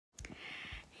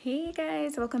Hey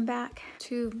guys, welcome back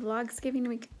to Vlogsgiving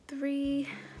week 3.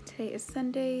 Today is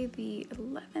Sunday the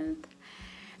 11th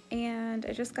and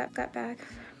I just got back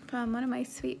from one of my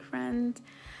sweet friends'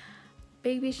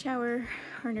 baby shower.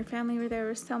 Her and her family were there. It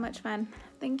was so much fun.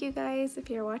 Thank you guys if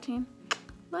you're watching.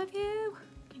 Love you.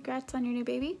 Congrats on your new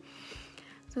baby.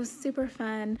 So it was super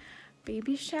fun.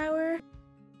 Baby shower.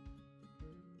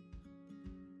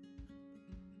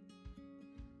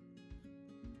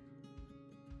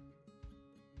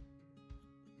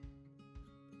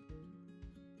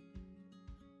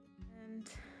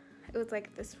 It was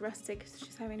like this rustic,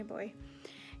 she's having a boy,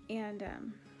 and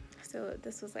so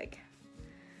this was like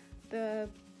the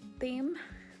theme,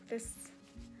 this,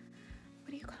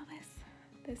 what do you call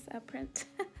this print.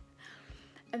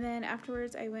 And then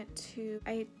afterwards I went to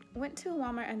a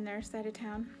Walmart on their side of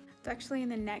town. It's actually in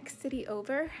the next city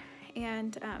over,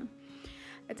 and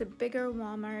it's a bigger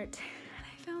Walmart, and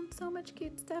I found so much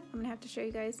cute stuff. I'm gonna have to show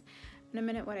you guys in a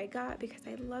minute what I got because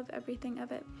I love everything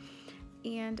of it.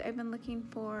 And I've been looking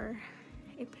for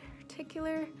a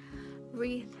particular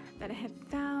wreath that I had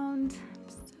found. I'm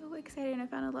so excited, and I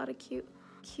found a lot of cute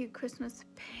Christmas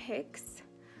pics.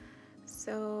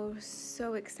 So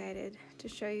excited to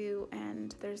show you,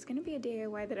 and there's gonna be a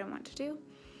DIY that I want to do.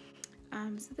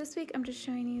 So this week I'm just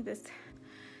showing you this,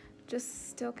 just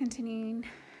still continuing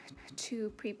to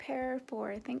prepare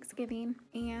for Thanksgiving.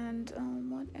 And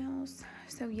what else?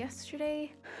 So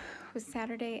yesterday was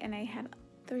Saturday and I had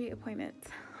 3 appointments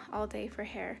all day for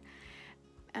hair.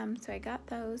 So I got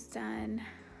those done.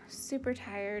 Super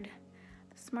tired.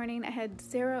 This morning I had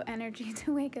 0 energy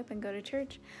to wake up and go to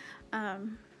church.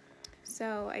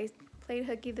 So I played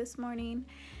hooky this morning,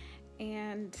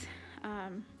 and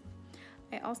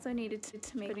I also needed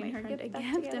to make my friend a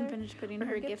gift and finish putting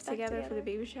her gifts together for the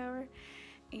baby shower.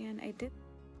 And I did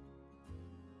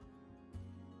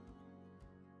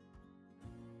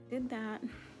that.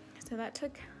 So that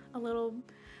took a little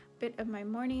bit of my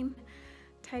morning,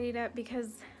 tidied up,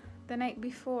 because the night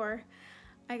before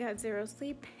I got 0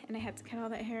 sleep and I had to cut all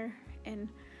that hair, and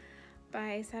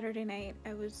by Saturday night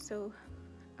I was so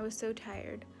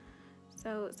tired.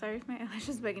 So sorry if my eyelash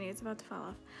is bugging you, it's about to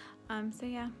fall off. So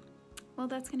yeah, well,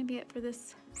 that's gonna be it for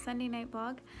this Sunday night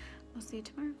vlog. I'll see you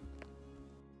tomorrow.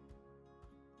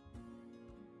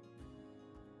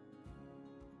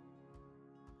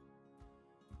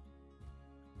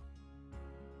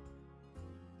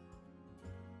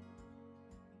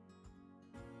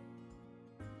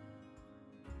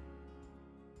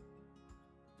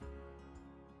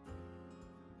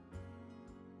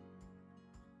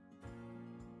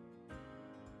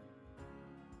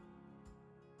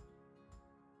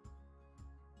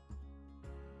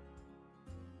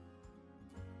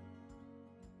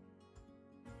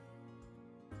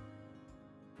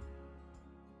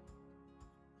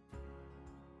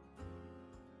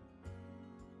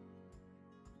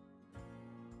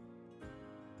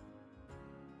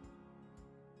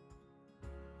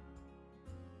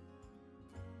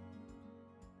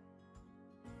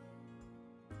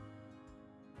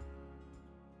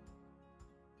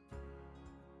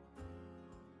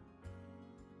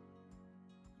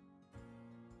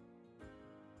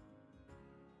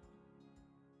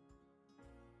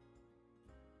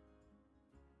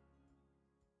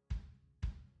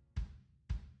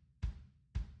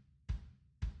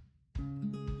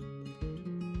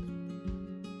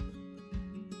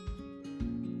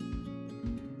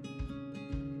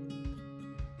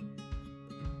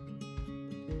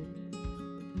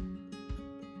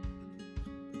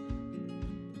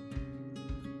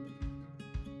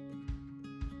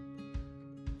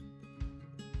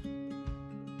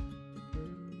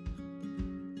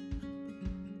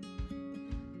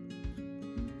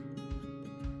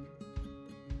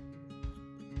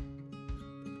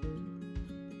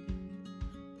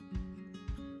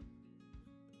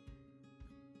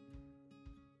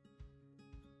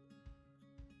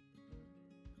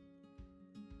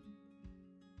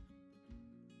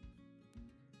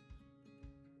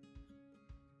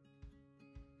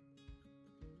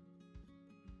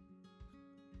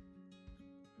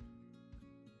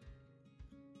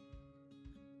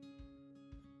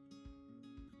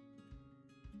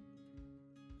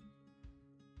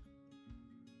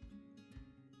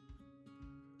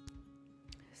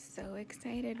 So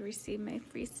excited, received my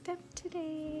free stuff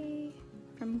today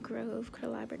from Grove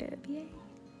Collaborative. Yay!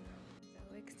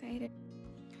 So excited.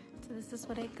 So this is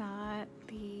what I got: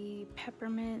 the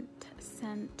peppermint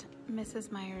scent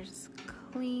Mrs. Meyer's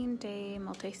Clean Day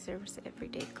Multi-Service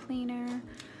Everyday Cleaner.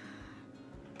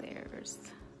 There's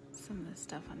some of the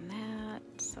stuff on that.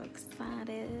 So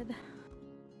excited.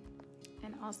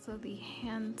 And also the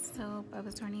hand soap. I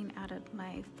was running out of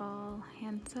my fall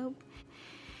hand soap.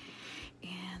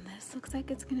 And this looks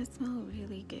like it's gonna smell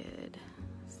really good.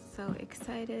 So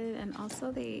excited. And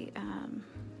also they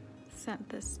sent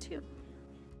this too.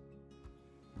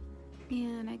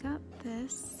 And I got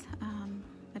this.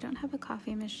 I don't have a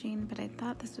coffee machine, but I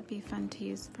thought this would be fun to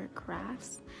use for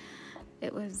crafts.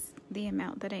 It was the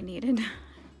amount that I needed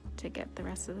to get the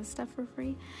rest of the stuff for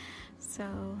free.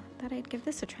 So thought I'd give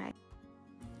this a try.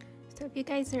 So if you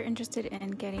guys are interested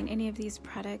in getting any of these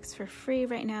products for free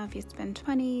right now, if you spend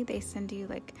 $20, they send you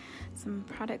like some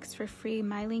products for free.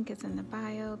 My link is in the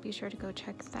bio. Be sure to go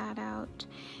check that out.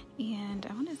 And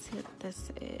I want to see what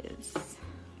this is.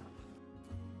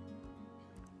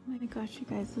 Oh my gosh, you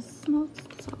guys, this smells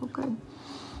so good.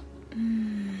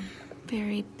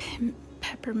 Very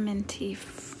pepperminty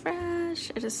fresh.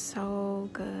 It is so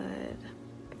good.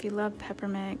 If you love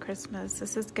peppermint at Christmas,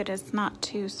 this is good. It's not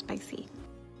too spicy.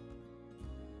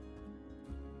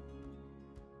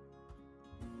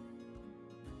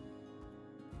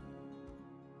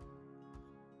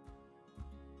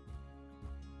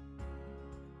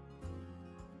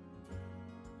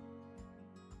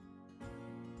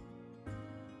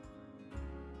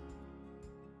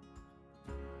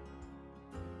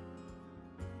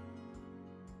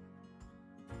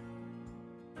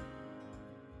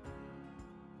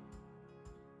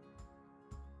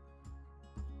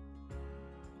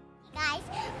 Guys,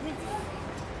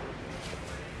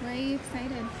 Why are you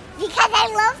excited? because I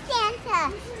love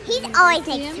Santa. He's always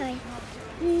like toys.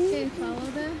 Okay, follow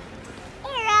the...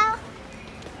 Arrow.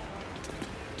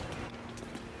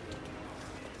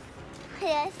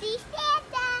 Let's see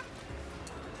Santa.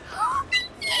 Oh, I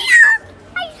see him!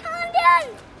 I found him!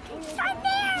 He's right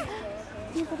there!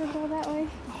 You gotta go that way.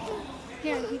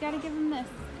 Here, you gotta give him this.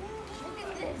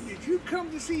 Did you come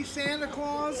to see Santa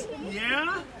Claus?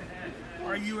 Yeah?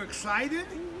 Are you excited?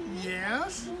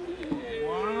 Yes?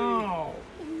 Wow.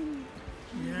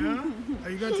 Yeah? Are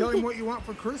you going to tell him what you want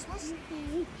for Christmas?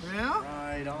 Yeah?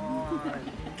 Right on.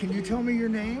 Can you tell me your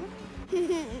name?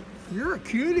 You're a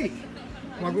cutie.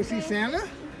 Want to go see Santa?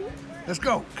 Let's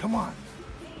go. Come on.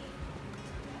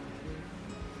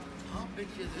 I'll bet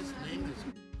you this name is...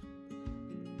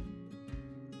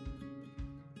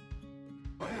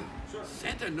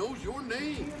 Santa knows your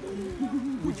name.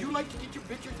 Would you like to get your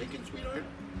picture taken, sweetheart?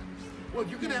 Well,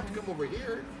 you're gonna have to come over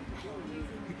here.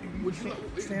 Would you,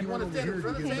 Stand you want right to stand over in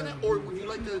front of here to Santa, get or would you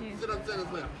like to sit on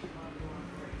Santa's lap?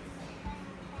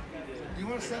 Do you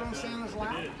want to sit on Santa's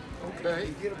lap? Okay.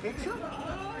 Get a picture?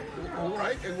 All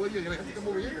right. And well, you're gonna have to come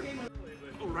over here.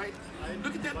 All right.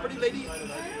 Look at that pretty lady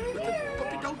with the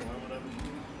puppy dog.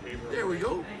 There we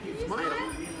go.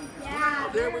 Smile. Smile.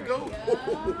 There we go.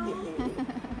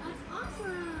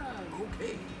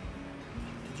 Okay.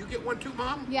 Did you get one too,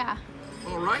 Mom? Yeah.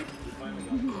 All right.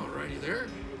 All righty there.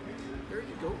 There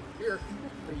you go. Here.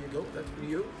 There you go. That's for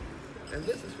you. And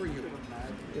this is for you.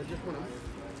 Yeah, just one of them.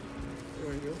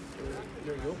 There you go.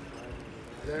 There you go.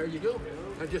 There you go.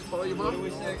 Now just follow your mom.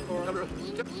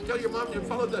 Tell your mom to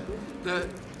follow the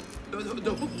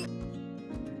hook.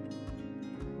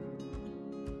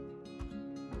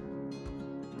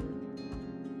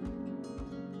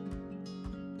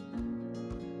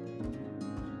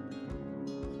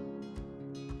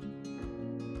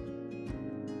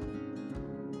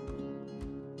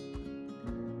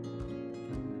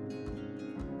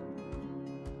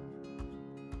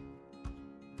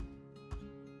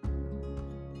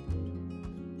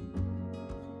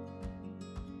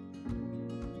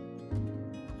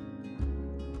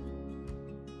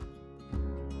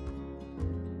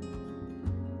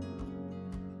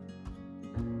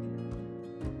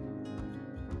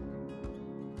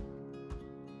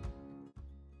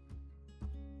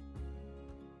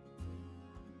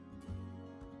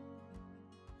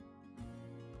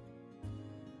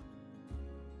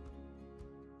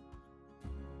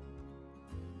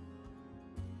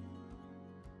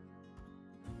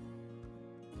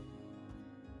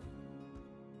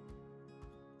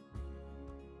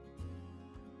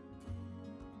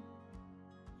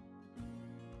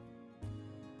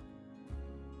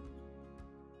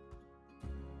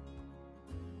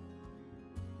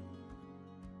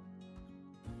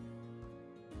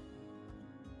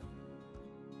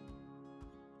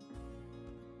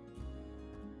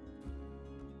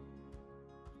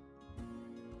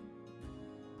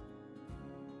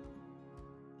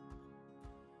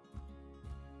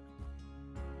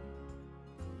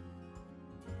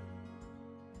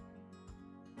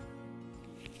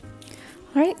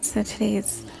 Alright, so today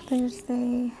is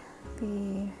Thursday,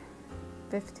 the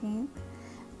 15th,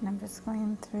 And I'm just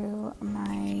going through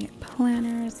my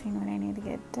planner, seeing what I need to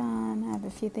get done. I have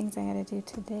a few things I gotta do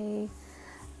today,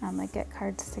 like get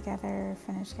cards together,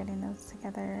 finish getting those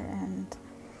together, and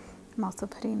I'm also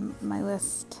putting my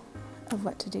list of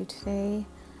what to do today.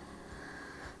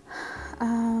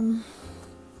 I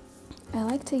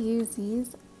like to use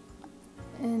these,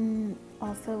 and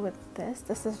also with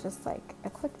this is just like a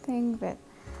quick thing, but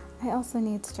I also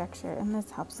need structure, and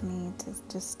this helps me to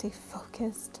just stay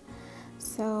focused.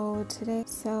 So today,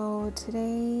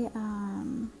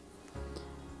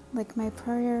 like my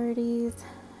priorities,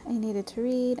 I needed to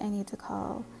read, I need to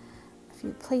call a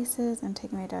few places. I'm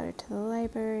taking my daughter to the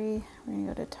library. We're gonna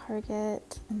go to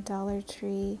Target and Dollar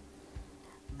Tree.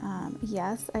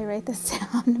 Yes, I write this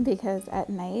down because at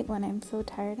night when I'm so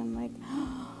tired, I'm like,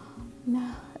 oh,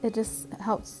 no. It just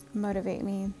helps motivate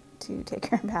me to take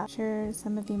her back. Sure,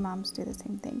 some of you moms do the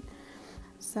same thing.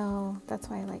 So that's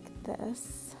why I like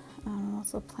this. I'm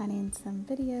also planning some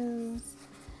videos.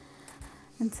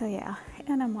 And so yeah,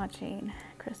 and I'm watching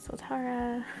Crystal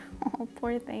Tara. Oh,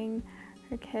 poor thing.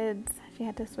 Her kids, she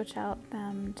had to switch out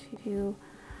them to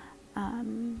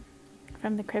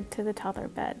from the crib to the toddler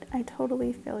bed. I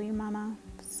totally feel you, Mama.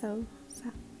 So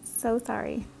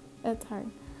sorry. It's hard.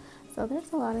 So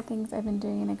there's a lot of things I've been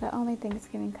doing. I got all my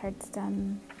Thanksgiving cards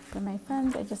done for my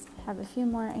friends. I just have a few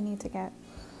more I need to get.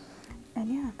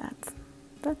 And yeah, that's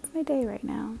my day right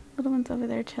now. Little one's over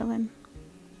there chilling.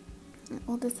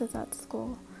 Oldest is at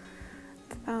school.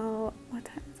 It's about, what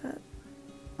time is it?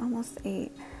 Almost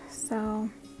 8.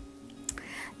 So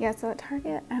yeah, so at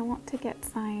Target I want to get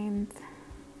signs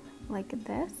like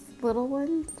this, little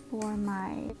ones for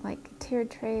my like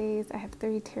tiered trays. I have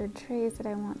 3 tiered trays that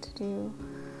I want to do.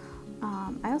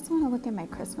 I also want to look at my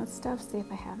Christmas stuff, see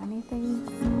if I have anything.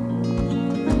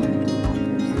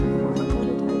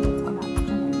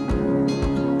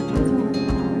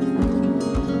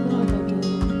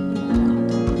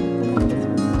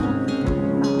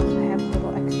 I have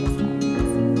little extra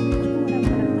signs. What I'm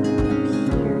gonna put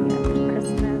up here yet for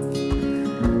Christmas.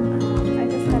 I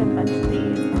just got a bunch of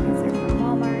these. These are from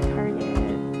Walmart,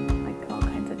 Target, like all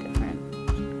kinds of different.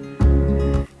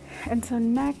 And so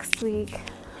next week,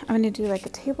 I'm going to do like a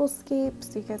tablescape,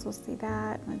 so you guys will see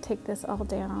that. I'm going to take this all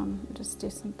down and just do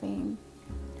something,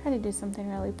 try to do something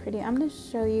really pretty. I'm going to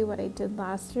show you what I did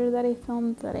last year that I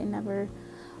filmed that I never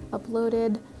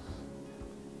uploaded,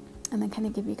 and then kind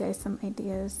of give you guys some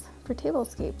ideas for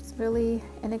tablescapes. Really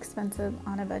inexpensive,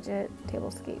 on a budget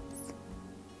tablescapes.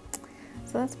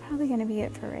 So that's probably going to be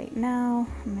it for right now.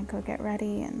 I'm going to go get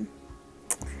ready and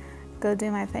go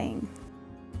do my thing.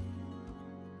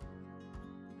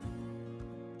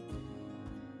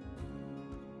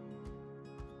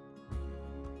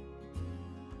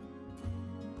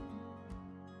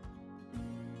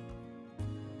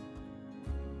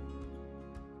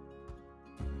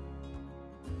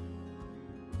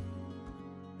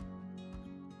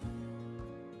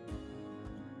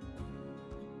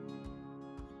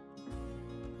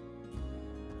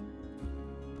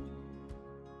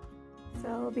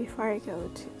 So before I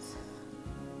go to the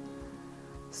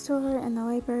store and the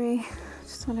library,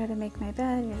 just wanted to make my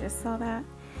bed. You just saw that.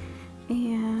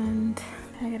 And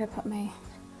I gotta put my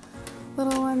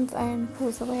little ones iron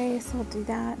clothes away, so I'll do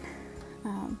that.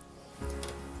 I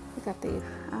got these.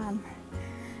 And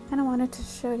I wanted to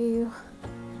show you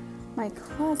my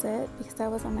closet because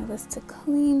that was on my list to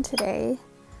clean today.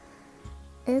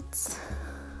 It's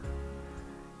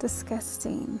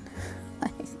disgusting.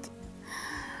 Like,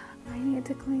 I need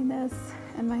to clean this,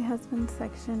 and my husband's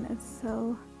section is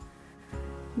so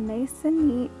nice and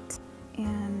neat,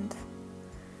 and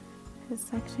his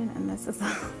section, and this is all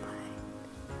mine.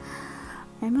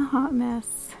 I'm a hot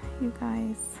mess, you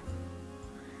guys.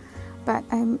 But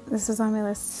this is on my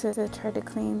list to try to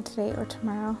clean today or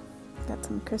tomorrow. Got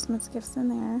some Christmas gifts in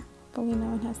there, but no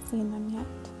one has seen them yet.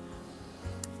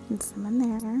 And some in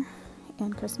there,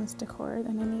 and Christmas decor.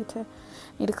 Then I need to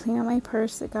clean out my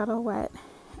purse. It got all wet.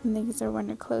 And these are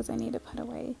winter clothes I need to put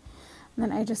away. And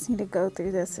then I just need to go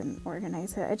through this and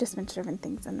organize it. I just been shoving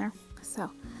things in there.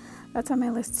 So that's on my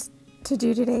list to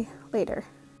do today, later.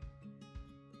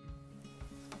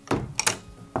 Might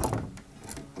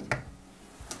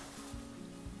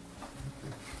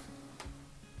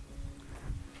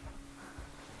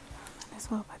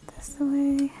as well put this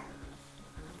away.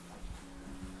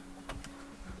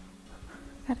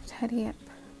 Gotta tidy up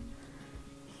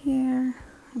here.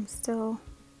 I'm still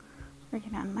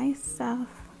working on my stuff.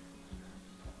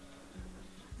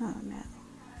 Oh no, I'm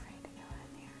afraid to go in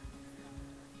here.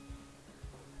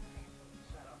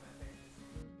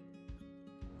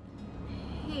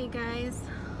 Hey guys.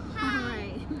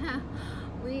 Alright,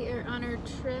 We are on our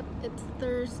trip. It's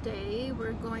Thursday.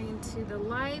 We're going to the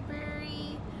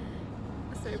library.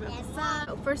 Sorry about the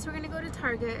sun. First we're going to go to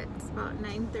Target. It's about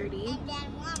 9:30. And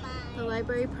then Mama. The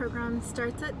library program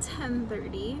starts at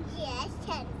 10:30. Yes,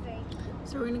 10:30.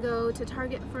 So we're going to go to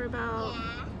Target for about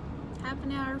Yeah. half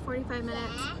an hour, 45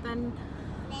 minutes. Yeah. Then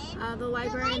Then the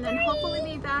library, and then hopefully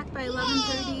be back by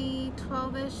 11:30,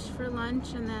 12ish for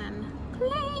lunch, and then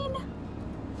plane.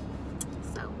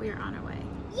 So we are on our way.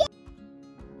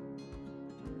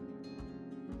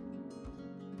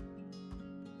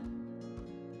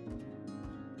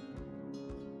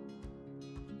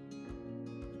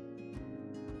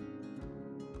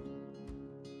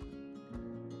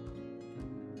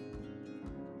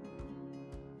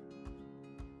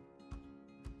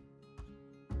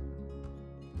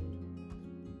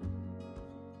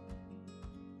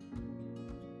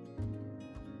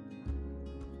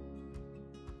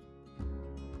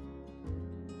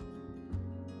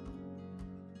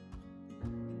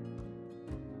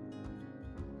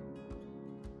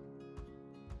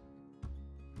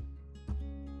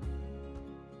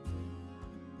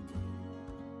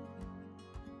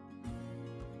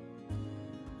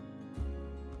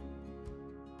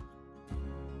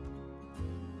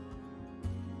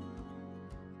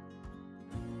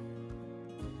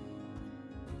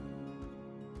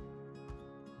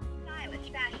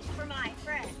 Stylish fashion for my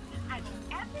friends. I want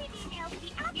every detail to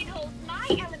be up. It holds my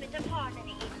element of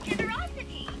harmony,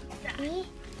 generosity. See?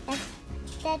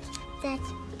 That's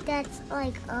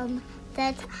like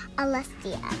that's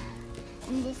Alessia.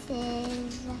 And this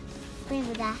is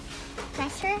Brimada.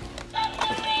 Pressure.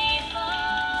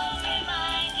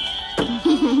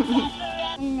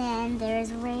 And then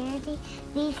there's Rarity.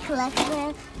 These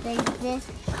collectibles. There's this.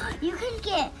 You can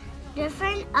get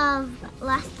different of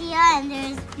Lastia, and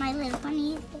there's My Little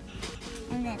Ponies.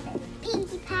 And then there's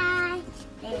Pinkie Pie.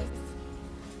 There's,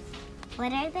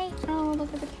 what are they? Oh,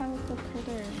 look at the colorful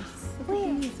critters. Look Where?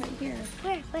 at these right here.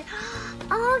 Where?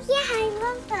 Oh yeah, I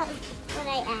love those. What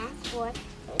I asked for.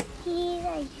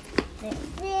 There's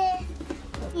this.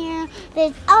 Yeah.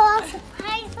 There's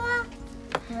surprise box.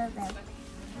 Love them.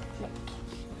 Look.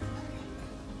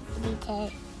 Detail.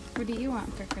 What do you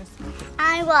want for Christmas?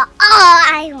 I want.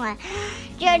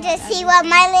 You'll just see what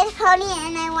My Little Pony,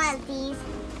 and I want these.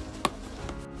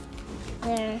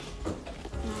 There.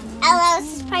 Hello,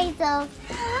 surprise though.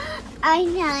 I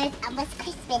know it's almost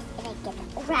Christmas, and I get to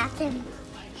wrap them.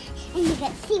 And you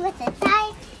can see what's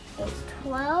inside. It's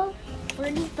 $12.45.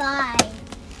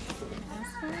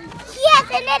 Yes,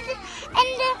 and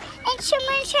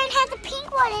Shimmer and Shine has the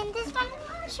pink one, and this one,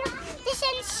 this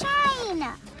one's Shine.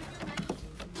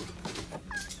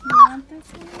 You want this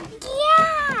one?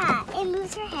 Yeah, it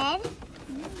moves her head.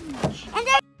 And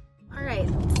then Alright,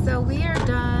 so we are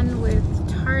done with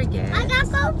Target. I got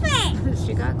goldfish.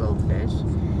 She got goldfish.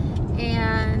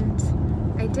 And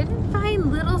I didn't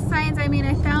find little signs. I mean,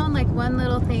 I found like one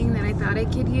little thing that I thought I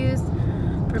could use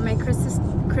for my Christmas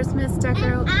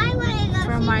decor. I want to go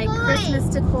For see my toys. Christmas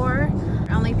decor.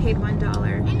 I only paid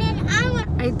 $1. And then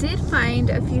I did find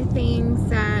a few things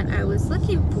that I was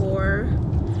looking for.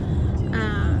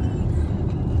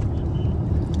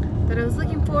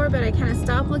 But I kind of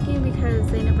stopped looking because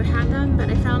they never had them, but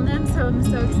I found them, so I'm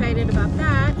so excited about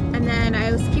that. And then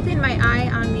I was keeping my eye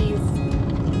on these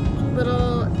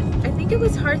little, I think it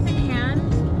was Hearth and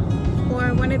Hand,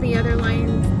 or one of the other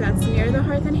lines that's near the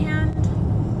Hearth and Hand.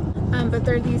 But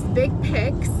they're these big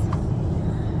picks,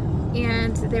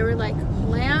 and they were like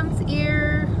lamb's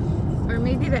ear, or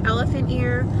maybe the elephant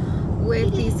ear,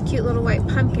 with these cute little white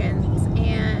pumpkins.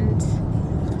 And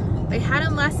they had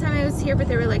them last time I was here, but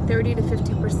they were like 30 to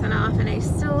 50% off, and I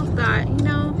still thought, you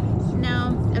know,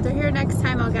 no, if they're here next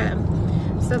time, I'll get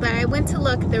them. So then I went to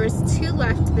look, there was 2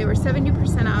 left, they were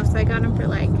 70% off, so I got them for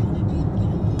like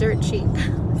dirt cheap.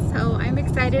 So I'm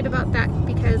excited about that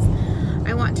because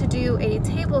I want to do a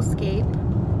tablescape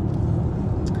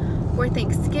for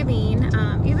Thanksgiving.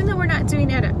 Even though we're not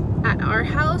doing it at our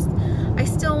house, I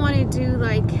still want to do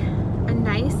like a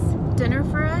nice dinner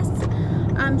for us.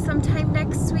 Sometime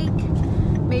next week,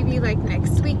 maybe like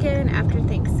next weekend after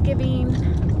Thanksgiving,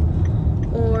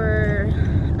 or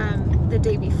the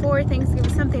day before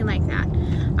Thanksgiving, something like that.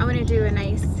 I want to do a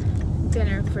nice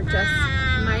dinner for just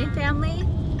my family.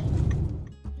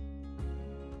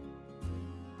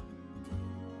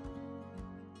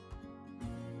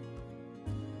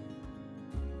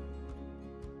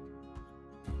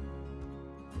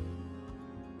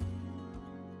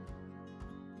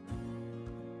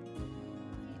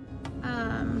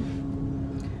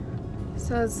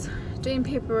 So I was doing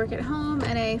paperwork at home,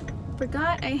 and I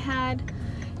forgot I had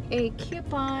a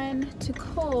coupon to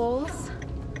Kohl's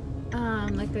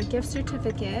like a gift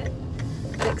certificate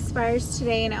that expires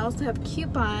today, and I also have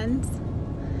coupons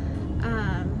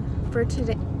for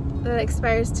today that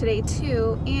expires today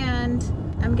too, and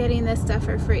I'm getting this stuff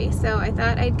for free. So I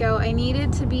thought I'd go. I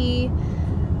needed to be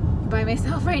by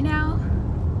myself right now.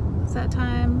 It's that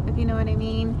time, if you know what I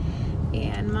mean.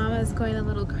 And Mama's going a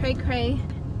little cray-cray.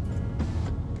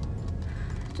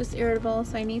 Just irritable,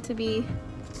 so I need to be...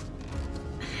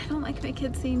 I don't like my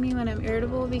kids seeing me when I'm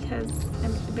irritable because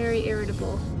I'm very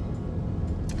irritable.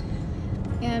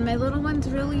 And my little one's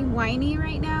really whiny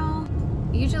right now.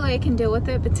 Usually I can deal with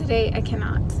it, but today I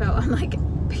cannot. So I'm like,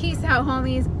 peace out,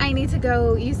 homies. I need to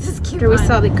go use this coupon. We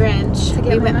saw the Grinch.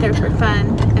 We went there for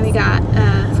fun, and we got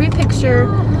a free picture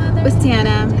with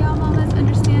Santa.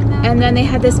 And then they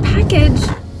had this package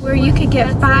where you could get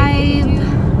 8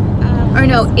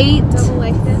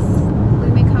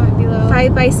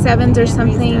 5x7s or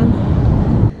something.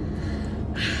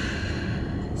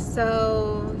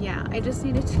 So yeah, I just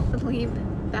needed to leave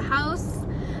the house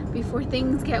before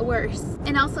things get worse.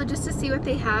 And also just to see what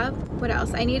they have. What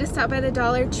else? I need to stop by the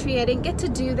Dollar Tree. I didn't get to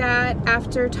do that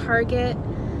after Target.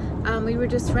 We were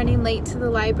just running late to the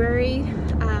library.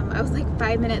 I was like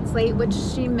 5 minutes late, which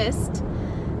she missed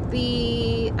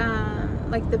the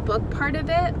like the book part of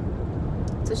it.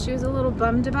 So she was a little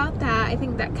bummed about that. I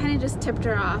think that kind of just tipped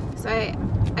her off. So I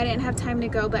didn't have time to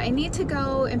go, but I need to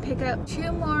go and pick up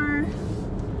 2 more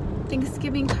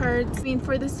Thanksgiving cards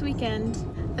for this weekend.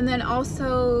 And then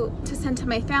also to send to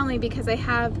my family, because I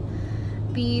have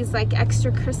these like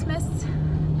extra Christmas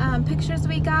pictures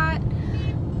we got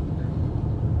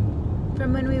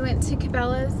from when we went to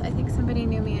Cabela's. I think somebody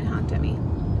knew me and honked at me.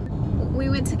 We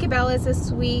went to Cabela's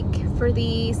this week for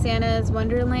the Santa's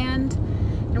Wonderland,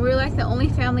 and we were like the only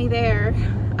family there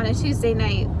on a Tuesday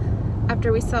night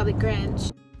after we saw the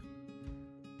Grinch.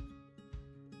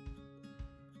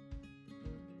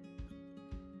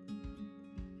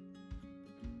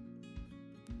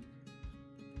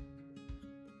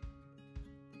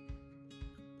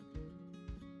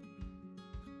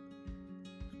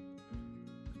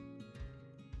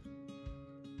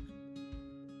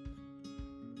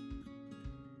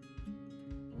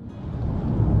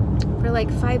 For like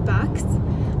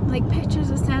 $5, like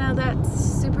pictures of Santa, that's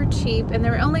super cheap, and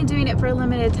they were only doing it for a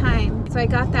limited time. So I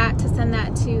got that to send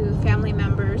that to family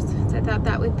members. So I thought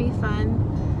that would be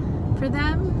fun for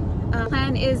them.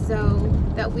 Plan is though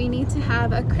that we need to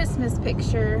have a Christmas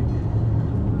picture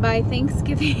by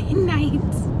Thanksgiving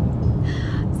night.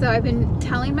 So I've been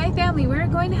telling my family we're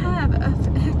going to have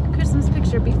a Christmas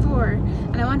picture before,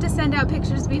 and I want to send out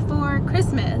pictures before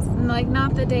Christmas and like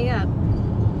not the day up.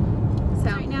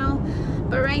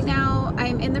 So right now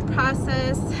I'm in the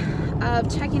process of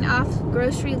checking off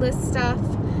grocery list stuff,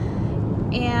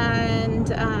 and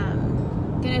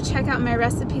gonna check out my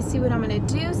recipes, see what I'm gonna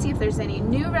do, see if there's any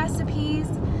new recipes.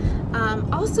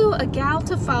 Also, a gal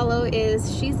to follow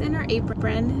is, she's in her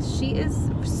apron. She is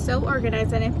so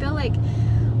organized, and I feel like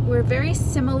we're very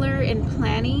similar in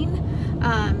planning.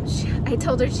 I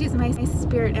told her she's my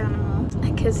spirit animal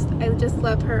because I just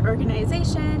love her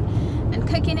organization and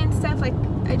cooking and stuff. Like,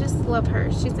 I just love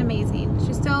her. She's amazing.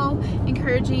 She's so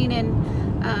encouraging,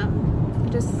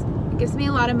 and just gives me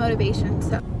a lot of motivation.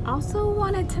 So also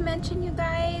wanted to mention, you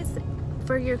guys,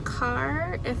 for your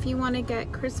car, if you want to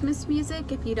get Christmas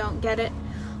music, if you don't get it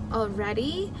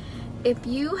already, if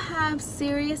you have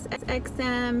Sirius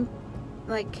XM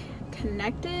like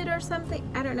connected or something,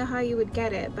 I don't know how you would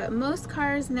get it, but most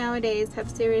cars nowadays have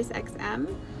Sirius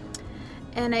XM.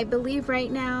 And I believe right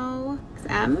now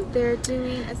they're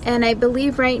doing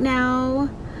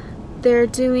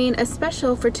a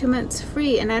special for 2 months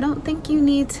free, and I don't think you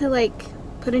need to like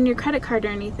put in your credit card or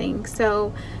anything.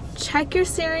 So check your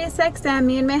Sirius XM.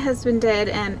 Me and my husband did,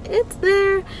 and it's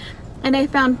there. And I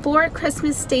found 4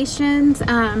 Christmas stations.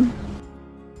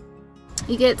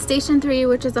 You get Station 3,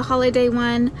 which is a holiday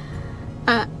one.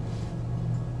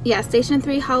 Yeah, Station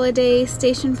 3 holiday.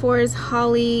 Station 4 is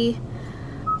Holly.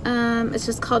 It's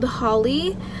just called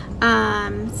Holly.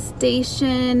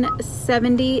 Station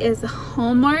 70 is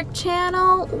Hallmark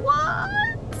Channel. What?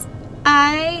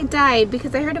 I died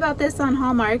because I heard about this on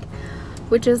Hallmark,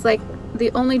 which is like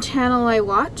the only channel I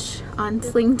watch on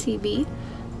Sling TV.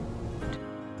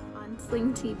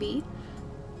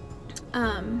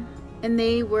 And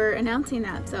they were announcing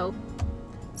that, so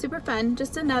super fun.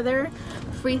 Just another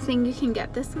free thing you can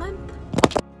get this month.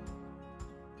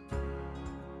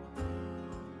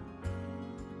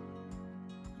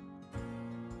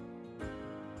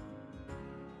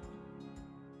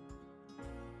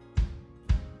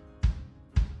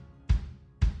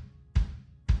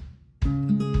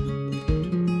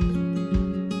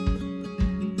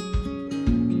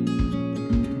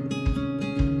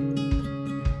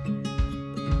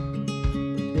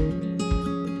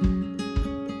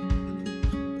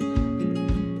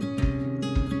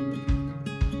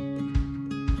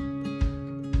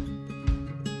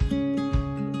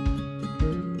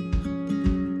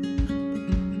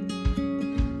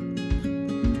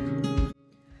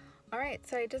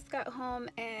 So I just got home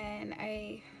and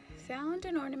I found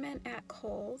an ornament at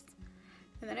Kohl's,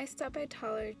 and then I stopped by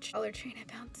Dollar Tree and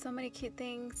I found so many cute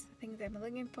things I've been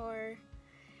looking for.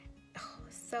 Oh,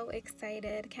 so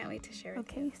excited. Can't wait to share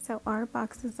with you. Okay, so our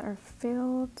boxes are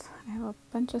filled. I have a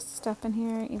bunch of stuff in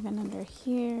here, even under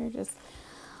here, just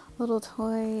little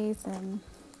toys and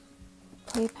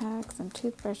play packs and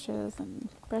toothbrushes and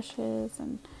brushes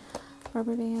and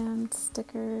rubber bands,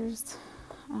 stickers.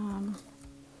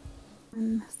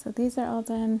 And so these are all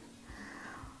done.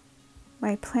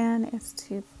 My plan is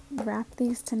to wrap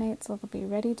these tonight so they'll be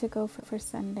ready to go for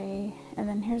Sunday. And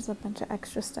then here's a bunch of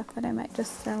extra stuff that I might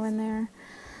just throw in there.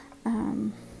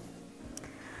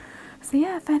 So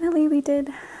yeah, finally we did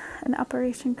an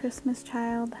Operation Christmas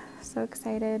Child. So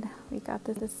excited we got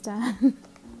this done.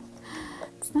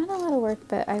 It's not a lot of work,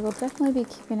 but I will definitely be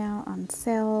keeping out on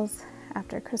sales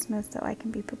after Christmas so I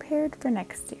can be prepared for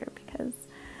next year because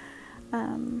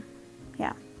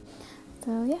yeah.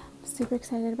 So yeah, super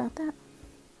excited about that.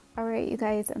 Alright you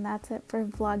guys, and that's it for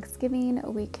Vlogsgiving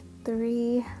week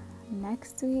 3.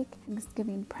 Next week,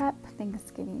 Thanksgiving prep,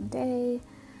 Thanksgiving Day,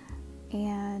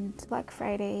 and Black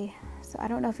Friday. So I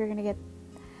don't know if you're gonna get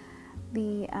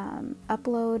the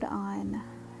upload on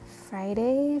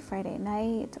Friday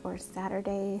night, or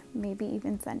Saturday, maybe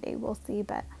even Sunday, we'll see.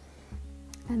 But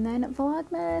and then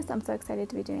Vlogmas, I'm so excited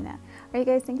to be doing that. Alright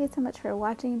guys, thank you so much for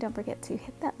watching. Don't forget to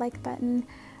hit that like button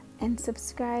and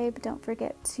subscribe. Don't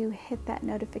forget to hit that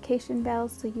notification bell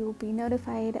so you will be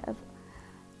notified of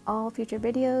all future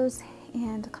videos,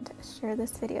 and share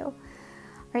this video.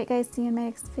 Alright guys, see you in my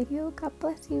next video. God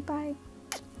bless you. Bye.